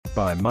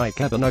by Mike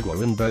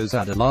Ebenugwu and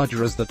Bozad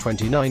Elijah. As the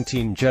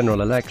 2019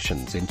 general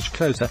elections inch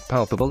closer,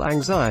 palpable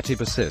anxiety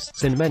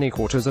persists in many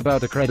quarters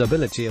about the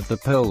credibility of the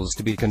polls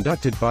to be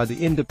conducted by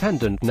the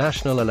Independent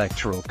National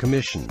Electoral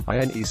Commission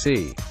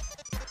 (INEC).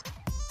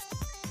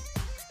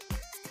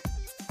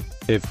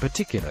 Of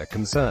particular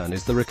concern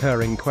is the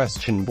recurring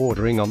question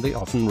bordering on the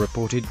often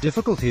reported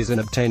difficulties in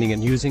obtaining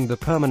and using the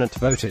Permanent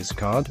Voters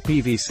Card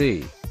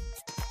 (PVC).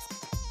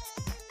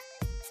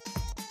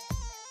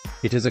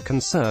 It is a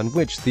concern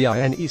which the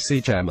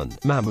INEC chairman,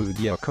 Mahmoud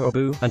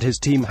Yakubu, and his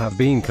team have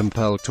been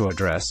compelled to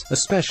address,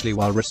 especially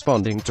while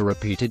responding to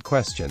repeated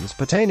questions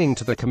pertaining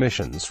to the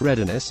Commission's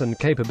readiness and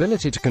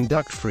capability to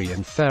conduct free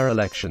and fair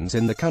elections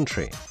in the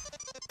country.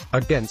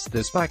 Against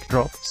this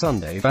backdrop,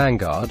 Sunday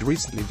Vanguard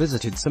recently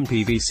visited some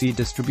PVC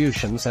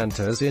distribution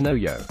centers in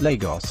Oyo,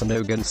 Lagos and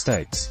Ogun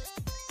states.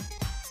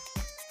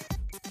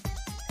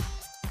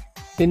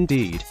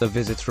 Indeed, the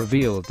visits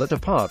revealed that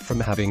apart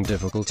from having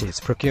difficulties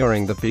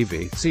procuring the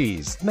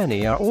PVCs,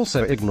 many are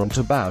also ignorant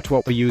about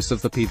what the use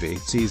of the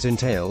PVCs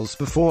entails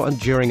before and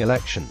during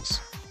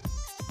elections.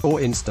 For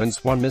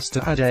instance, one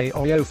Mr.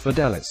 Adeoyo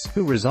Fidelis,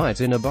 who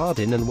resides in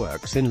Ibadan and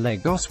works in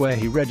Lagos where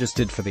he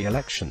registered for the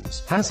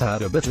elections, has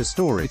had a bitter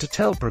story to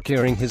tell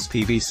procuring his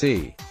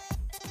PVC.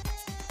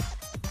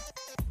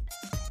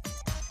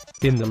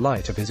 In the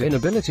light of his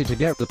inability to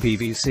get the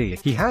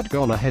PVC, he had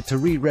gone ahead to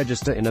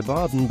re-register in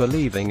Ibadan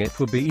believing it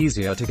would be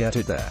easier to get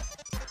it there.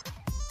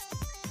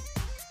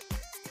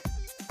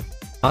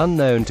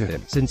 Unknown to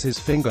him, since his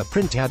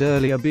fingerprint had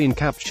earlier been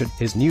captured,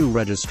 his new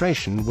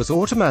registration was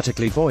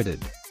automatically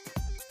voided.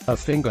 A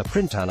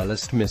fingerprint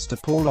analyst,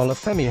 Mr. Paul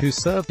Olafemi, who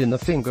served in the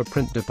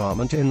fingerprint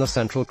department in the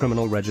Central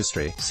Criminal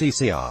Registry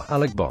 (CCR),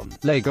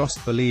 Alagbon, Lagos,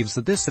 believes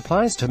that this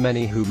applies to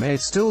many who may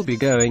still be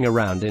going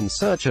around in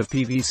search of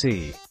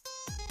PVC.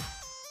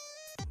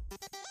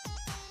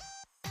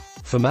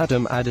 For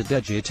Madam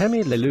Adedeji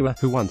Temilolua,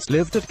 who once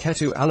lived at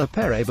Ketu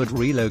Alapere but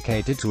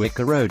relocated to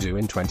Ikorodu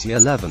in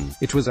 2011,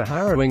 it was a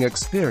harrowing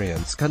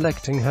experience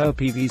collecting her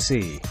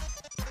PVC.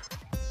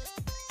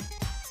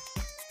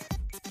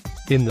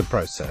 In the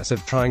process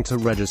of trying to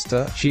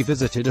register, she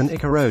visited an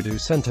Ikorodu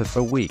center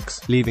for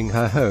weeks, leaving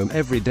her home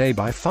every day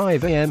by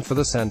 5 a.m. for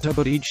the center,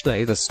 but each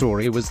day the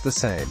story was the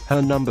same.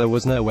 Her number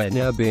was nowhere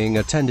near being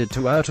attended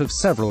to. Out of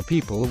several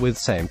people with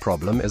same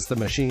problem, as the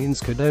machines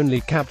could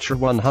only capture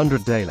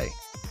 100 daily.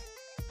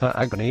 Her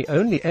agony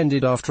only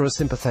ended after a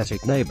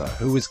sympathetic neighbor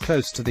who was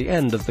close to the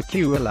end of the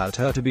queue allowed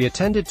her to be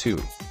attended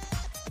to.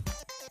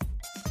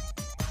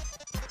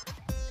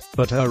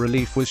 But her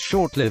relief was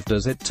short-lived,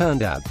 as it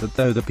turned out that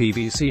though the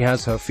PVC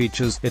has her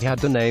features, it had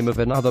the name of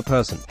another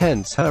person,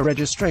 hence her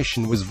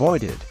registration was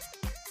voided.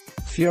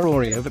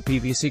 Furore over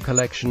PVC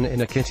collection in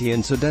Ekiti.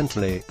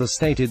 Incidentally, the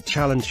stated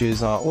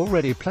challenges are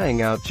already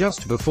playing out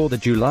just before the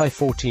July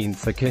 14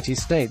 Ekiti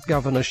state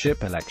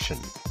governorship election.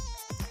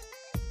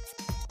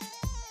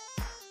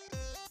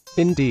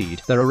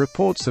 Indeed, there are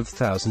reports of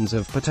thousands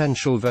of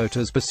potential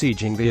voters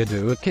besieging the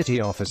Ado-Ekiti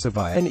office of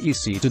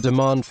INEC to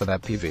demand for their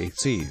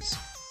PVCs.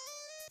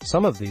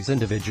 Some of these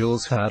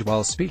individuals had,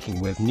 while speaking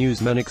with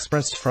newsmen,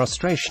 expressed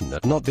frustration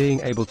at not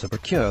being able to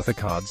procure the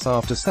cards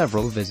after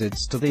several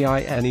visits to the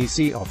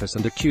INEC office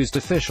and accused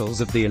officials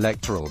of the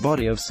electoral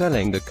body of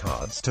selling the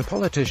cards to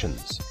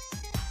politicians.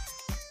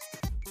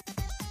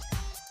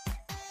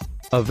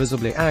 A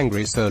visibly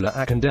angry Sola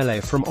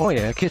Akindele from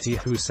Oyo Ekiti,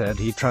 who said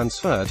he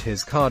transferred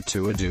his card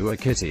to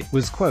Ado-Ekiti,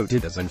 was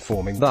quoted as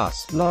informing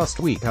thus: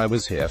 "Last week I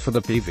was here for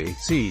the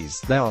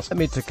PVCs, they asked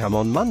me to come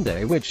on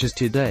Monday, which is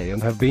today,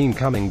 and have been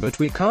coming, but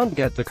we can't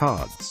get the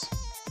cards.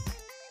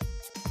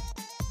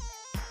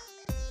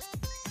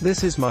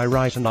 This is my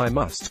right and I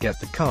must get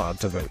the card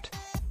to vote.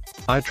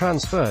 I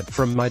transferred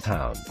from my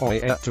town,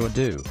 Oyo, to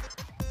Ado.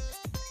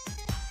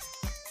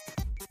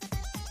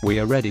 We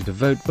are ready to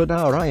vote, but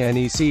our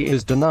INEC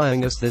is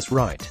denying us this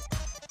right."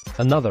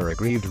 Another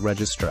aggrieved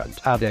registrant,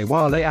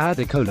 Adewale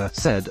Adekola,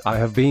 said, "I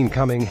have been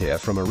coming here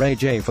from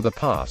Araje for the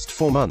past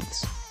 4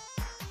 months.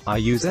 I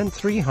use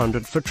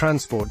N300 for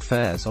transport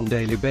fares on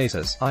daily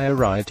basis. I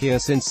arrived here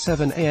since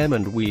 7 a.m.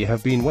 and we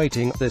have been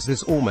waiting. This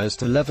is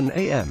almost 11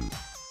 a.m.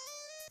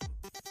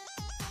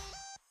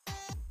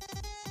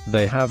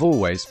 They have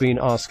always been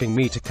asking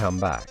me to come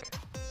back.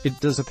 It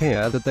does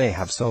appear that they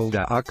have sold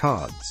our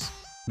cards.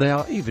 They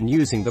are even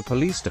using the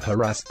police to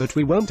harass, but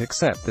we won't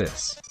accept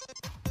this.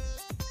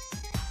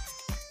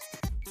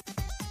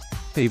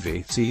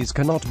 PVCs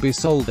cannot be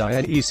sold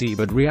INEC."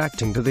 But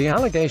reacting to the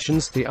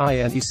allegations, the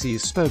INEC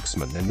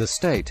spokesman in the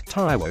state,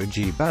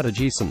 Taiwoji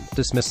Badajisan,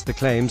 dismissed the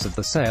claims of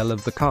the sale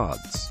of the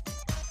cards.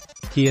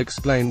 He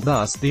explained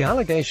thus: "The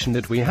allegation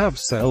that we have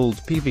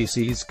sold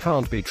PVCs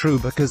can't be true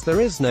because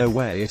there is no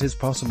way it is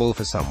possible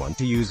for someone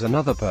to use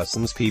another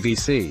person's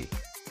PVC.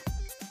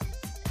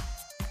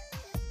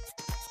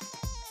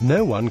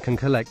 No one can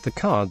collect the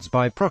cards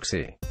by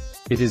proxy.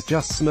 It is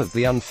just some of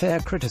the unfair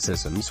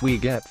criticisms we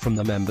get from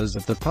the members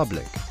of the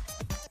public."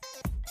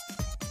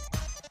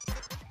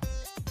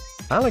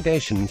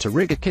 allegation to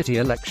rig a kitty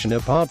election.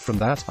 Apart from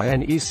that,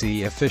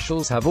 INEC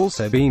officials have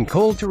also been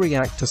called to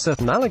react to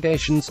certain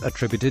allegations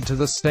attributed to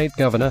the state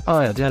governor,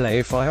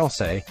 Ayodele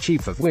Fayose,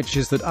 chief of which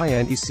is that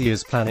INEC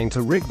is planning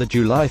to rig the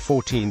July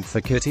 14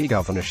 Ekiti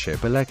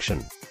governorship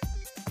election.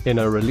 In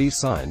a release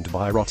signed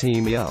by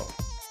Rotimi L.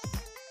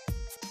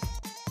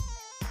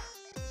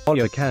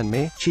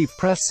 Oyokanmi, Chief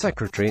Press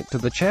Secretary, to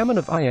the Chairman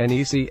of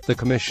INEC, the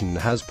Commission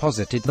has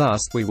posited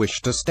thus: "We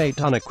wish to state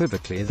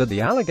unequivocally that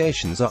the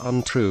allegations are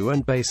untrue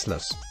and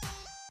baseless."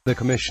 The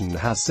Commission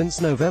has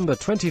since November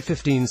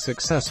 2015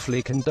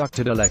 successfully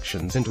conducted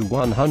elections into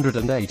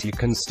 180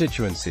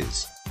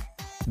 constituencies.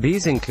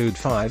 These include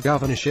 5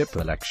 governorship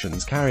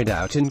elections carried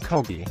out in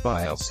Kogi,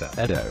 Bayelsa,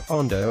 Edo,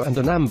 Ondo and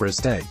Anambra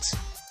states.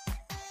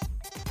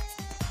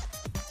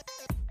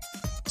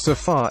 So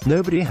far,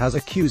 nobody has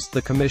accused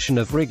the Commission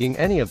of rigging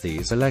any of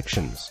these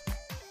elections.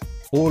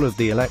 All of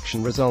the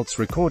election results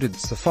recorded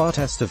so far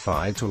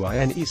testify to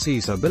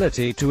INEC's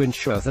ability to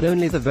ensure that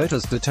only the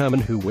voters determine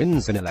who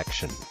wins an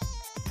election.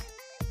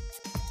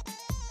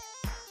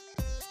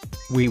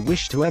 We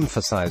wish to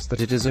emphasize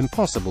that it is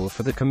impossible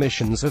for the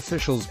Commission's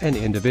officials,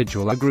 any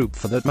individual or group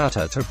for that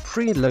matter, to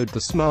preload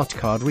the smart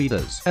card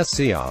readers,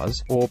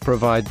 SCRs, or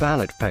provide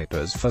ballot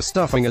papers for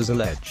stuffing as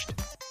alleged.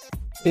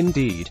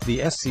 Indeed, the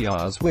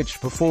SCRs, which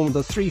perform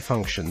the 3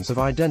 functions of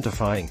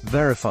identifying,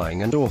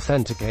 verifying and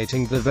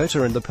authenticating the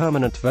voter and the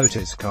permanent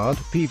voter's card,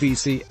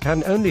 PVC,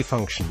 can only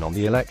function on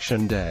the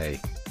election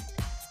day.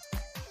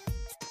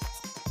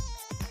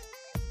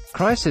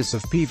 Crisis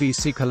of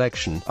PVC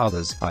collection.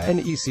 Others.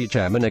 INEC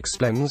chairman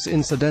explains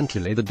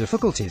incidentally the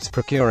difficulties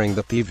procuring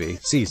the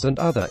PVCs and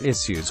other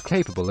issues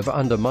capable of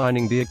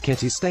undermining the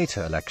Ekiti state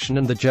election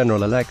and the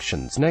general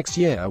elections next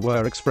year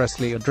were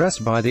expressly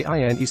addressed by the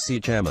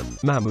INEC chairman,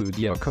 Mahmood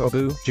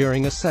Yakubu,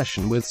 during a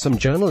session with some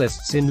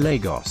journalists in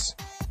Lagos.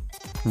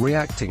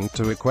 Reacting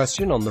to a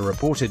question on the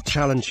reported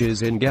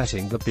challenges in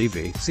getting the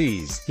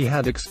PVCs, he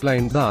had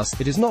explained thus: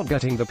 "It is not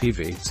getting the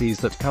PVCs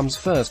that comes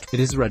first,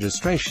 it is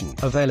registration,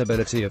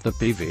 availability of the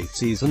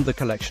PVCs and the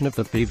collection of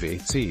the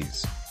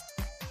PVCs.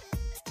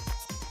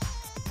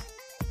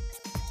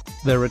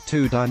 There are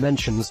 2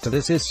 dimensions to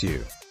this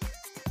issue.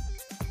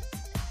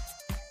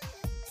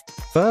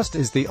 First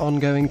is the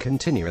ongoing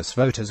continuous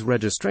voters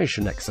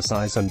registration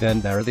exercise, and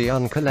then there are the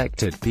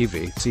uncollected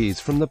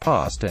PVCs from the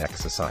past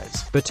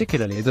exercise,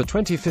 particularly the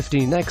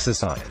 2015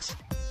 exercise.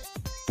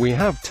 We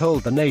have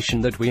told the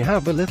nation that we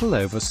have a little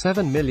over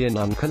 7 million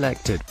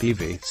uncollected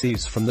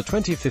PVCs from the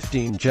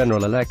 2015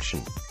 general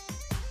election.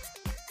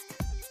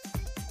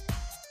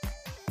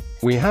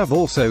 We have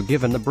also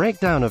given a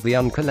breakdown of the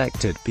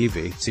uncollected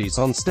PVCs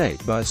on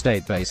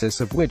state-by-state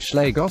basis, of which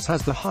Lagos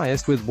has the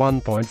highest with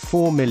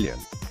 1.4 million.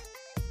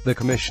 The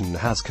Commission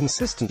has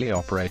consistently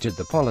operated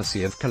the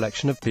policy of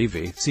collection of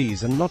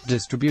PVCs and not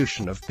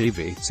distribution of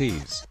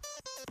PVCs.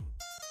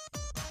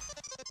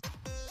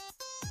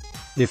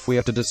 If we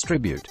are to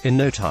distribute, in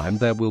no time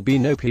there will be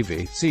no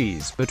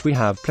PVCs, but we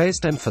have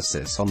placed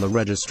emphasis on the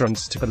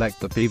registrants to collect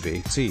the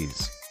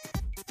PVCs.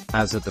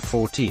 As at the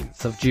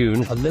 14th of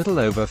June, a little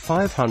over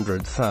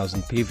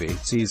 500,000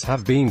 PVCs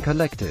have been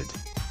collected.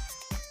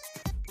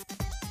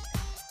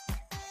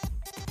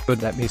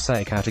 But let me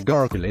say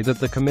categorically that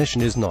the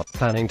Commission is not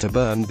planning to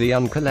burn the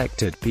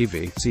uncollected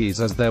PVCs,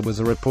 as there was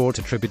a report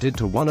attributed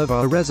to one of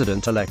our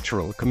resident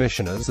electoral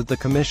commissioners that the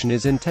Commission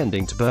is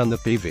intending to burn the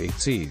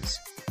PVCs.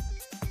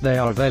 They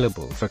are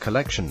available for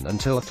collection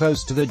until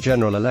close to the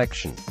general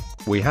election.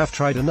 We have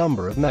tried a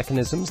number of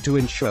mechanisms to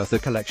ensure the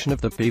collection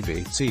of the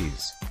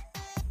PVCs.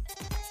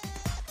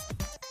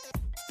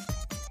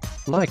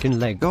 Like in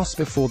Lagos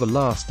before the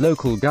last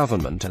local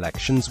government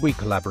elections, we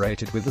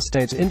collaborated with the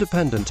State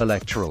Independent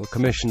Electoral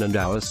Commission and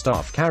our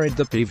staff carried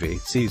the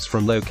PVCs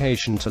from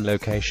location to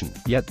location,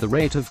 yet the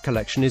rate of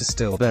collection is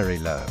still very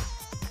low.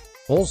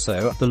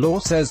 Also, the law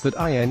says that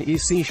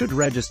INEC should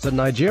register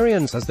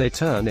Nigerians as they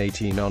turn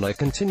 18 on a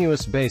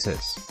continuous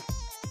basis.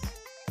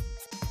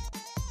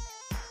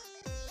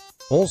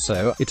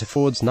 Also, it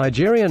affords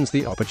Nigerians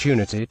the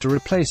opportunity to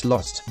replace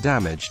lost,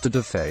 damaged or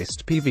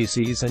defaced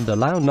PVCs and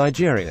allow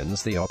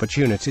Nigerians the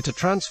opportunity to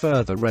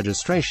transfer the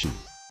registration.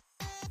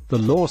 The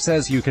law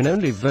says you can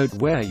only vote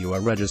where you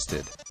are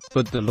registered,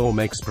 but the law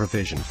makes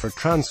provision for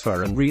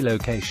transfer and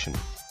relocation.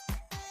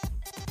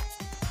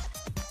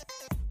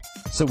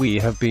 So we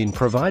have been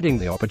providing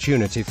the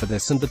opportunity for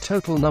this, and the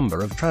total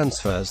number of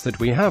transfers that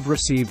we have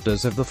received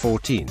as of the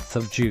 14th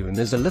of June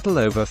is a little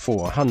over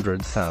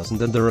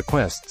 400,000, and the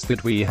requests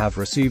that we have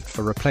received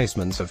for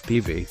replacements of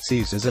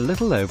PVCs is a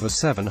little over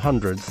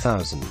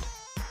 700,000.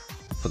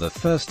 For the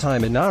first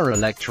time in our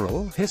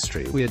electoral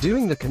history, we are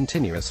doing the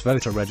continuous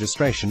voter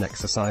registration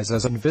exercise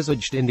as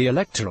envisaged in the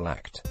Electoral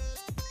Act.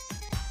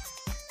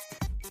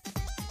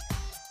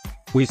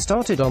 We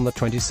started on the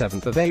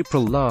 27th of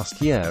April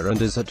last year,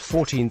 and as at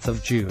 14th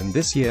of June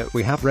this year,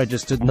 we have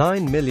registered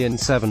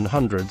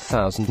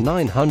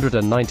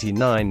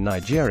 9,700,999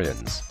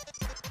 Nigerians.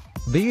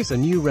 These are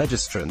new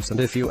registrants, and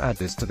if you add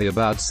this to the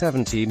about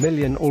 70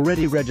 million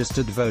already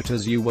registered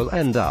voters, you will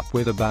end up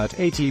with about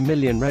 80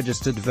 million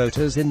registered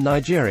voters in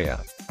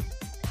Nigeria.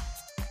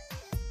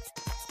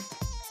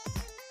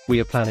 We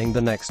are planning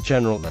the next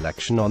general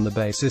election on the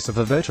basis of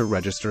a voter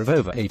register of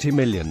over 80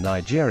 million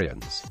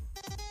Nigerians.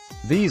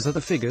 These are the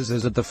figures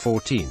as of the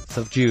 14th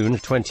of June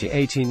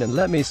 2018, and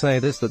let me say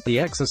this, that the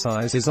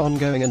exercise is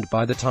ongoing, and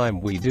by the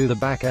time we do the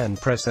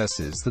back-end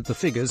processes that the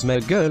figures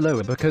may go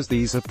lower because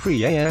these are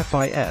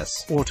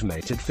pre-AFIS,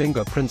 automated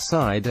fingerprints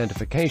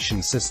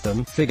identification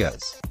system,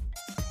 figures.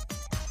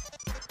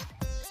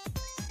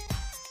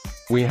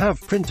 We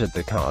have printed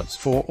the cards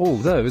for all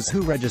those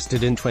who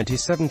registered in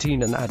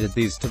 2017 and added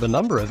these to the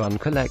number of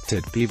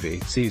uncollected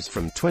PVCs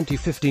from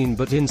 2015,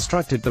 but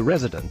instructed the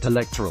resident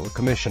electoral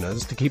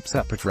commissioners to keep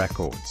separate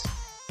records.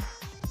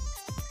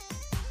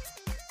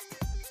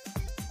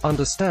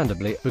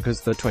 Understandably,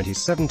 because the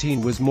 2017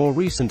 was more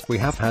recent, we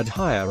have had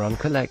higher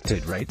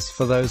uncollected rates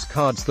for those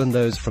cards than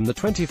those from the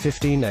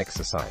 2015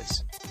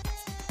 exercise.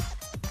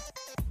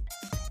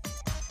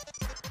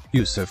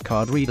 Use of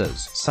card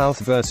readers, South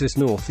versus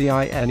North. The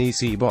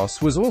INEC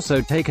boss was also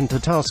taken to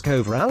task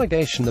over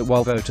allegation that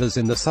while voters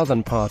in the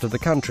southern part of the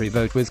country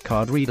vote with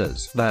card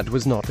readers, that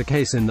was not the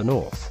case in the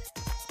north.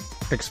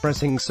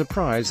 Expressing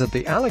surprise at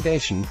the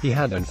allegation, he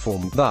had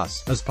informed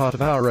thus, as part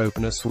of our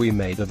openness we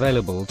made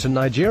available to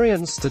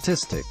Nigerians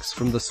statistics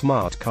from the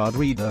smart card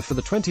reader for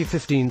the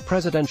 2015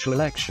 presidential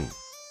election.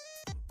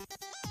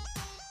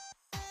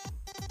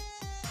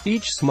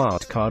 Each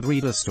smart card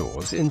reader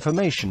stores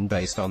information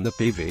based on the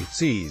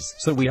PVCs,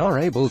 so we are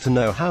able to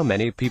know how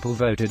many people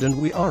voted,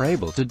 and we are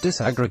able to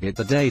disaggregate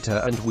the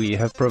data, and we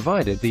have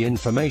provided the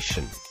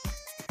information.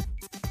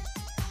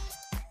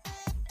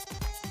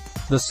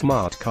 The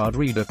smart card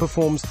reader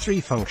performs three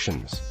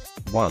functions.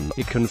 1.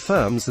 It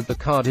confirms that the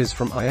card is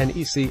from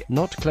INEC,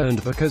 not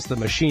cloned, because the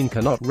machine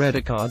cannot read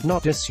a card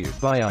not issued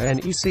by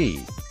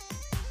INEC.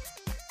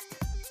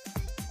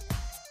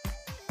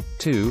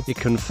 2. It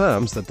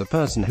confirms that the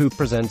person who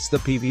presents the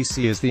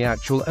PVC is the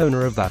actual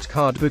owner of that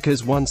card,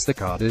 because once the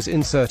card is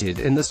inserted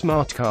in the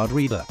smart card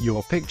reader,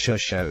 your picture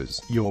shows,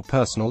 your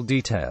personal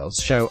details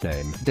show,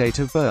 name, date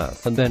of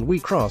birth, and then we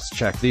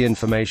cross-check the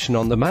information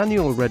on the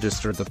manual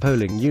register at the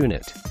polling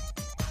unit.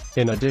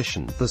 In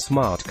addition, the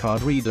smart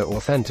card reader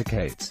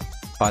authenticates.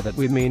 By that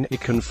we mean,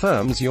 it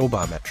confirms your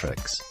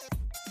biometrics.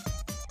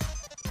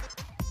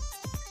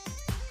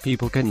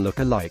 People can look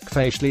alike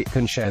facially,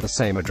 can share the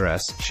same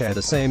address, share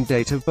the same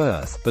date of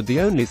birth, but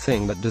the only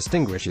thing that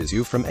distinguishes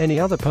you from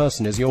any other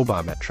person is your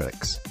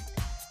biometrics.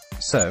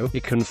 So,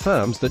 it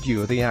confirms that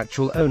you are the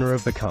actual owner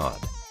of the card.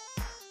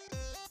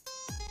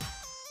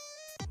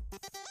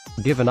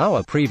 Given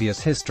our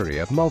previous history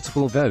of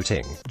multiple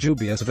voting,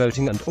 dubious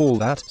voting and all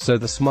that, so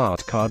the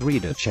smart card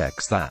reader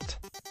checks that.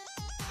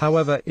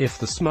 However, if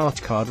the smart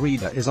card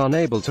reader is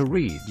unable to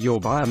read your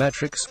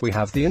biometrics, we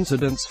have the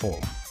incidence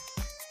form.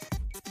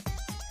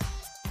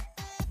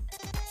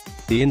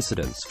 The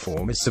incidence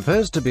form is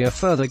supposed to be a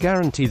further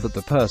guarantee that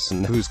the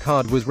person whose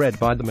card was read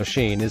by the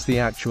machine is the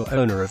actual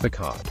owner of the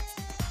card.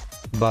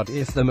 But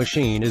if the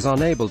machine is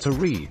unable to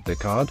read the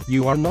card,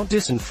 you are not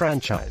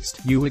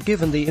disenfranchised, you were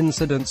given the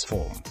incidence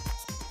form.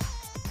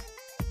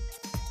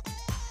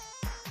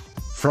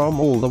 From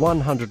all the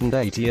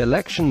 180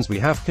 elections we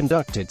have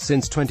conducted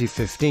since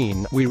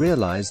 2015, we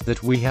realized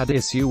that we had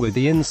issue with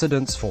the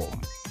incidence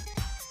form.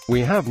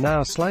 We have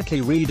now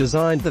slightly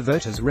redesigned the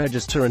voters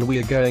register, and we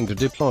are going to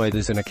deploy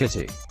this in a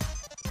kitty.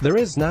 There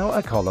is now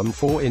a column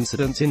for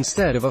incidents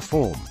instead of a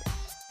form.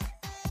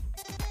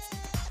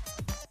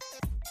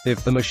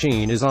 If the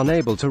machine is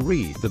unable to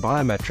read the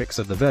biometrics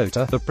of the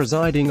voter, the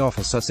presiding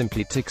officer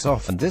simply ticks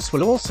off, and this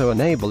will also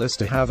enable us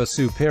to have a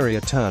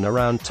superior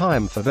turnaround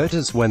time for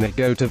voters when they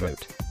go to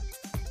vote.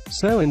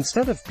 So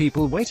instead of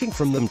people waiting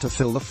for them to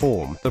fill the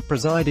form, the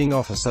presiding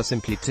officer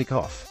simply tick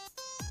off.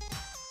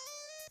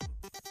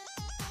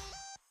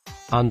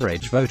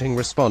 Underage voting.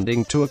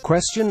 Responding to a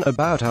question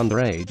about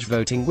underage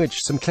voting,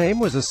 which some claim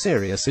was a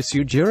serious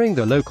issue during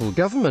the local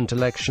government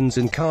elections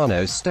in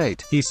Kano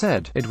State, he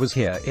said, "It was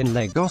here in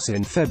Lagos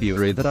in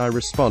February that I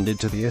responded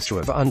to the issue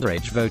of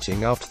underage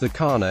voting after the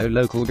Kano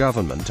local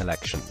government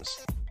elections.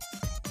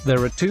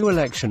 There are two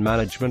election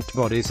management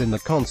bodies in the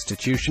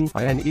constitution.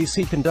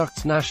 INEC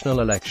conducts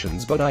national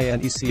elections, but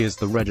INEC is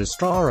the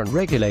registrar and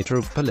regulator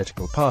of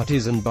political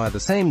parties, and by the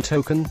same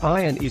token,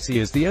 INEC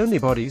is the only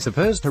body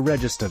supposed to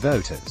register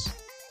voters.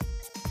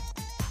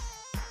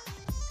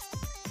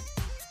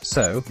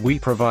 So, we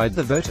provide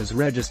the voters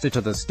register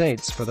to the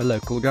states for the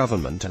local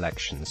government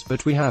elections,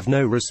 but we have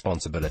no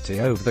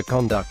responsibility over the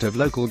conduct of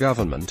local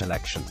government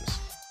elections."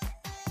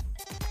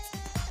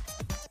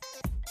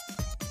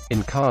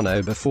 In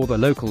Kano, before the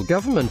local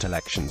government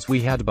elections, we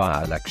had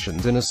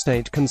by-elections in a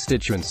state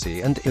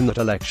constituency, and in that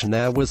election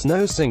there was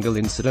no single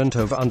incident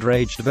of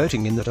underage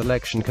voting in that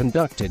election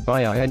conducted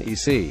by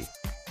INEC.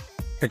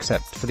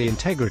 Except for the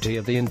integrity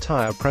of the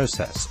entire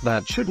process,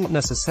 that shouldn't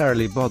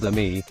necessarily bother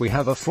me. We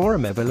have a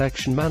forum of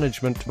election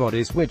management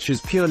bodies which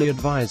is purely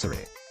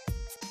advisory.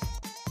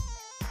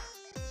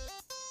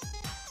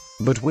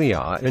 But we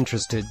are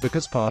interested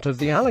because part of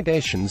the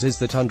allegations is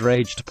that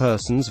underage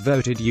persons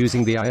voted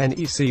using the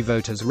INEC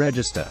voters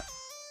register.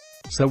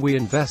 So we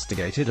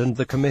investigated, and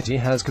the committee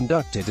has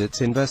conducted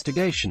its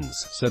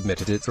investigations,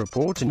 submitted its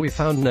report, and we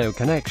found no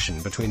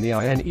connection between the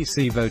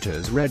INEC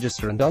voters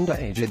register and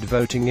underage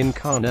voting in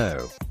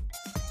Kano.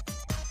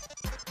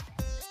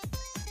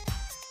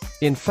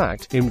 In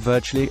fact, in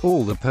virtually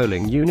all the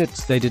polling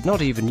units they did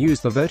not even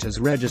use the voters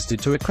registered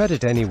to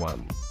accredit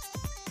anyone.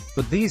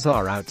 But these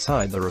are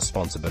outside the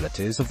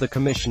responsibilities of the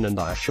Commission, and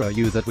I assure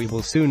you that we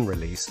will soon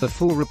release the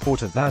full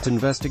report of that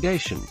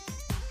investigation.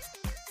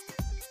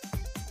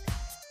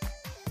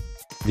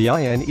 The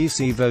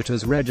INEC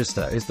Voters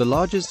Register is the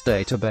largest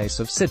database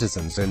of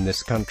citizens in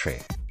this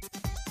country.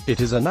 It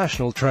is a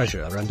national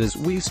treasure, and as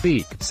we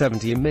speak,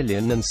 70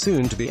 million and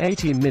soon to be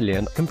 80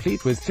 million,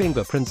 complete with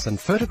fingerprints and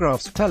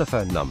photographs,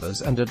 telephone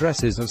numbers and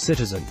addresses of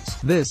citizens.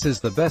 This is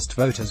the best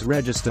voters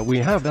register we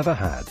have ever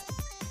had.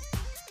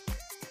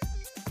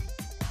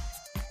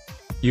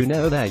 You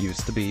know, there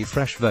used to be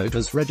fresh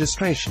voters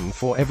registration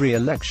for every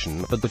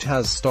election, but that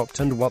has stopped,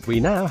 and what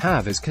we now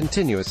have is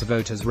continuous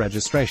voters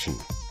registration.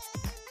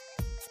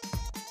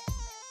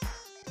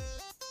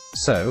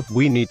 So,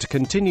 we need to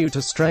continue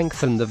to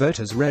strengthen the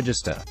voters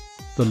register.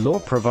 The law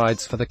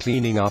provides for the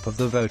cleaning up of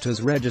the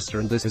voters register,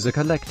 and this is a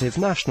collective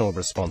national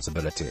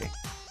responsibility.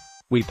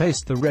 We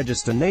paste the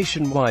register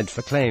nationwide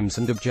for claims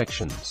and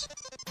objections.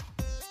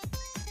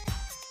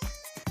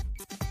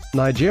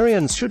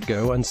 Nigerians should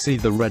go and see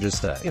the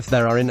register if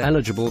there are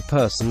ineligible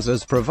persons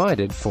as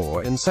provided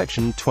for in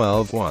Section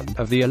 12(1)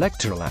 of the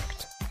Electoral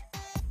Act.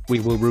 We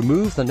will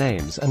remove the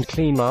names and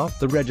clean up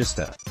the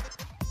register.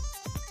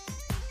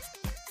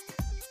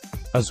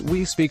 As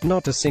we speak,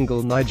 not a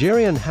single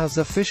Nigerian has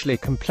officially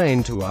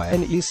complained to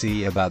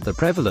INEC about the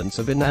prevalence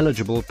of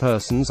ineligible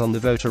persons on the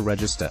voter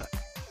register.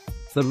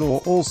 The law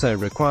also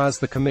requires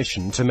the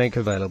Commission to make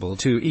available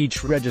to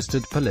each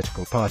registered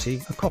political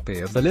party a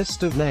copy of the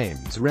list of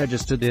names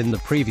registered in the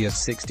previous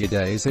 60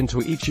 days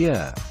into each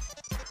year.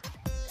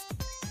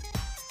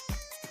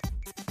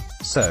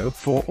 So,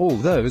 for all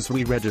those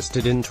we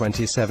registered in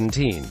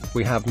 2017,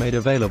 we have made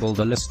available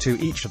the list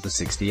to each of the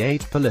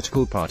 68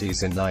 political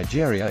parties in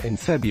Nigeria in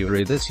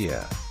February this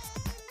year.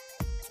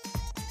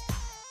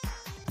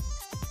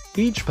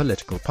 Each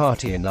political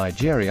party in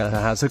Nigeria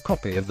has a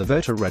copy of the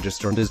voter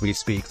register, and as we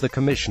speak the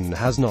Commission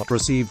has not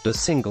received a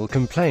single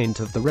complaint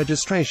of the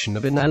registration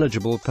of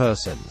ineligible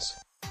persons.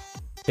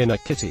 In a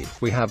kitty,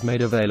 we have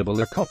made available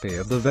a copy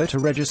of the voter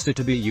register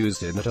to be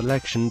used in that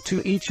election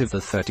to each of the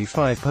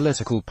 35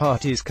 political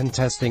parties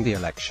contesting the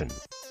election.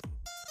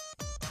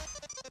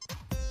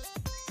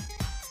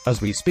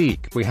 As we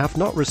speak, we have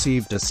not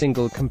received a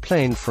single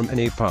complaint from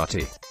any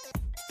party.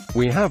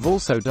 We have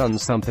also done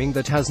something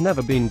that has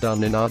never been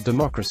done in our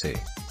democracy.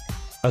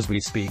 As we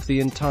speak, the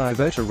entire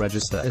voter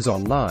register is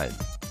online.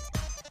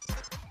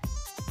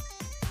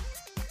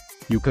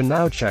 You can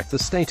now check the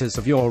status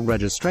of your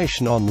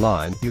registration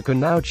online.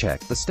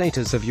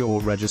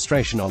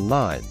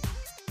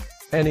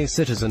 Any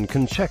citizen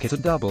can check it at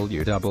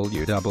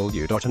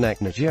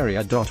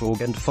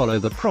www.inecnigeria.org and follow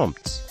the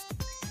prompts.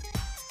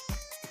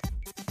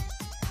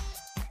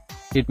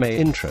 It may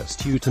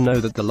interest you to know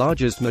that the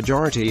largest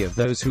majority of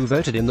those who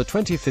voted in the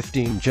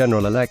 2015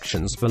 general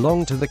elections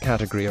belong to the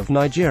category of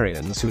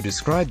Nigerians who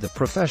describe the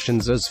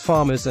professions as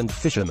farmers and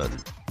fishermen.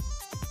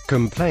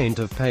 Complaint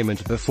of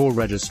payment before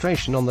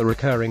registration. On the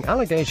recurring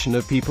allegation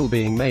of people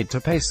being made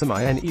to pay some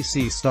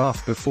INEC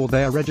staff before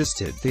they are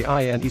registered, the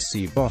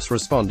INEC boss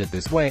responded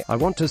this way: I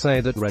want to say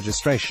that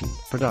registration,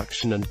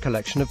 production and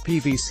collection of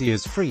PVC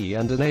is free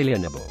and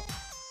inalienable.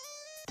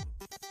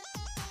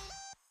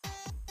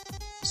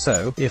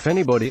 So, if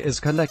anybody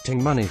is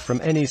collecting money from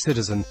any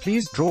citizen,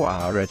 please draw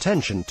our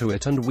attention to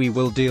it and we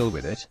will deal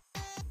with it.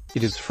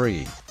 It is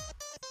free.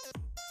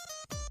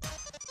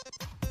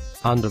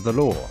 Under the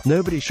law,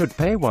 nobody should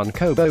pay 1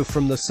 kobo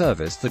from the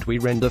service that we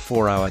render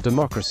for our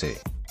democracy.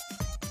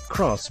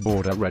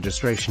 Cross-border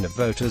registration of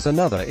voters.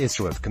 Another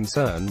issue of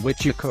concern which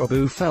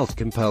Yakubu felt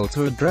compelled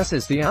to address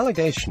is the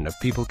allegation of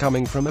people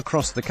coming from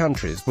across the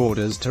country's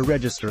borders to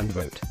register and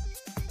vote.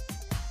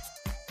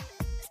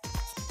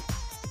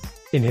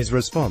 In his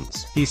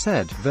response, he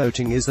said,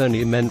 voting is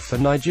only meant for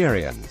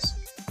Nigerians.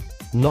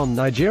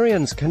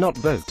 Non-Nigerians cannot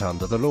vote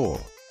under the law.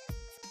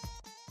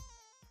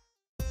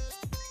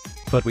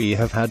 But we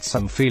have had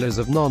some feelers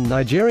of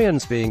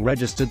non-Nigerians being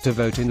registered to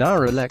vote in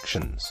our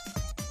elections.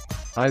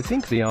 I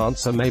think the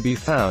answer may be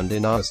found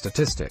in our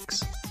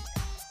statistics.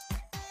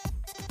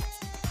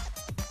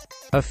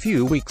 A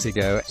few weeks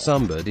ago,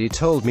 somebody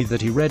told me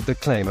that he read the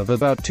claim of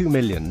about 2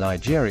 million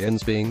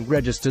Nigerians being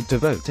registered to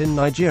vote in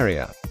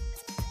Nigeria.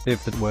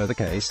 If that were the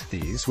case,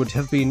 these would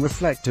have been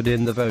reflected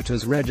in the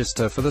voters'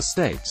 register for the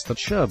states that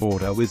share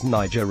border with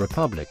Niger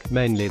Republic,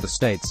 mainly the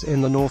states in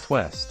the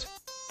northwest.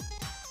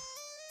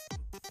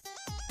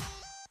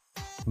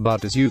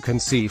 But as you can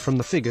see from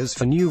the figures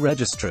for new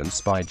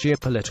registrants by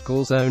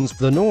geopolitical zones,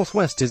 the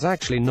Northwest is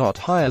actually not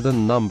higher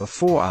than number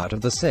 4 out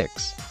of the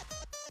 6.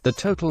 The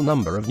total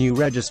number of new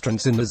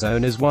registrants in the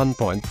zone is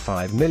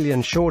 1.5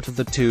 million, short of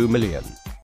the 2 million.